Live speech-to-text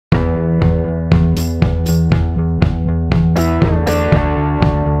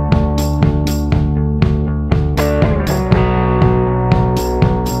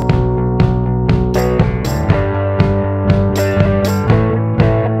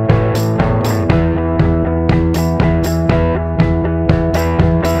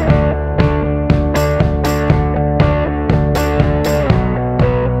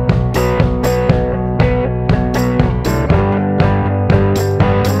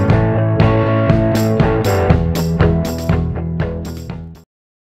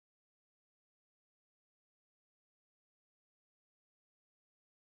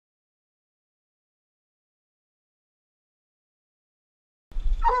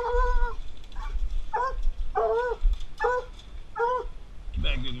Get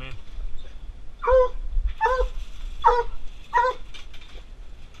back, good man.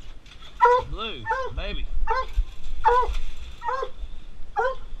 Blue, baby.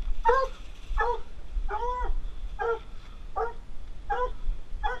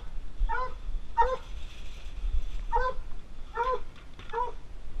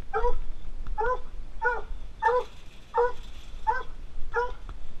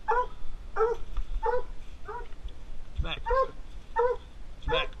 Back.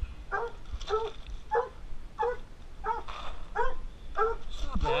 Back.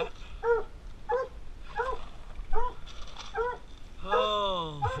 Stop that.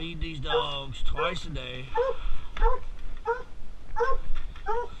 Oh, feed these dogs twice a day.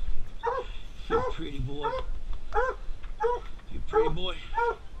 You pretty boy. You pretty boy.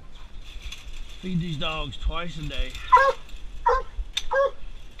 Feed these dogs twice a day.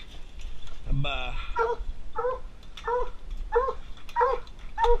 Bye.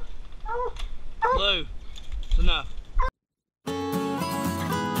 Blue, it's enough.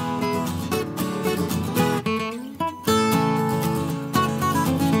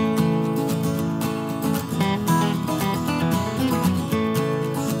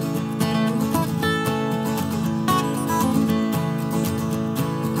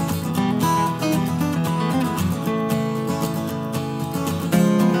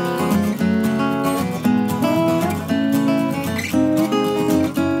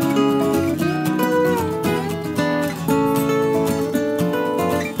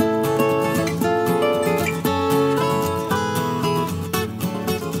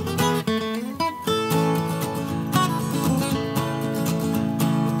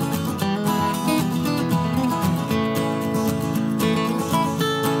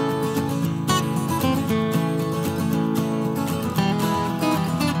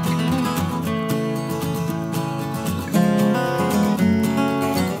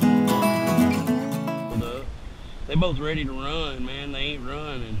 They both ready to run, man. They ain't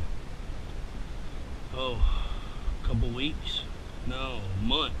running. Oh, a couple weeks? No, a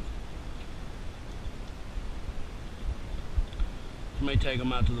month. I may take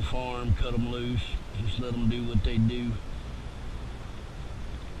them out to the farm, cut them loose, just let them do what they do.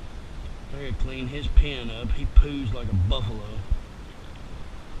 I gotta clean his pen up. He poos like a buffalo.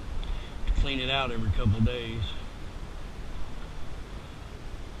 Clean it out every couple of days.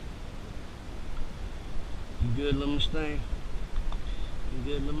 You good, little Mustang? You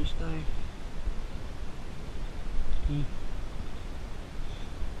good, little Mustang?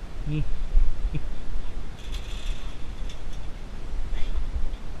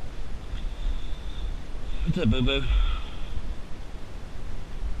 What's up, boo-boo?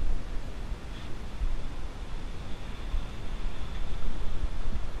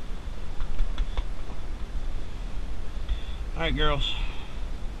 Alright, girls.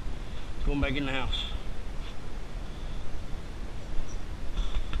 Going back in the house.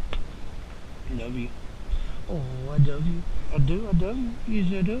 I love you. Oh, I love you. I do, I love you.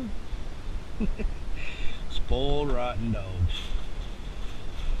 Yes, I do. Spoiled, rotten dogs.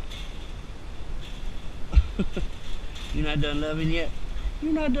 You're not done loving yet?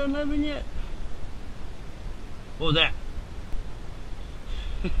 You're not done loving yet? What was that?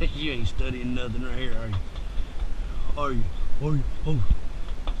 You ain't studying nothing right here, are you? Are you? Are you?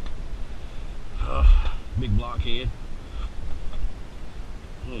 Oh. Big blockhead.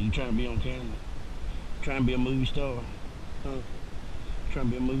 Oh, you trying to be on camera? Trying to be a movie star? Huh? Trying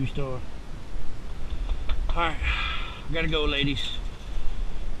to be a movie star? Alright, I gotta go, ladies.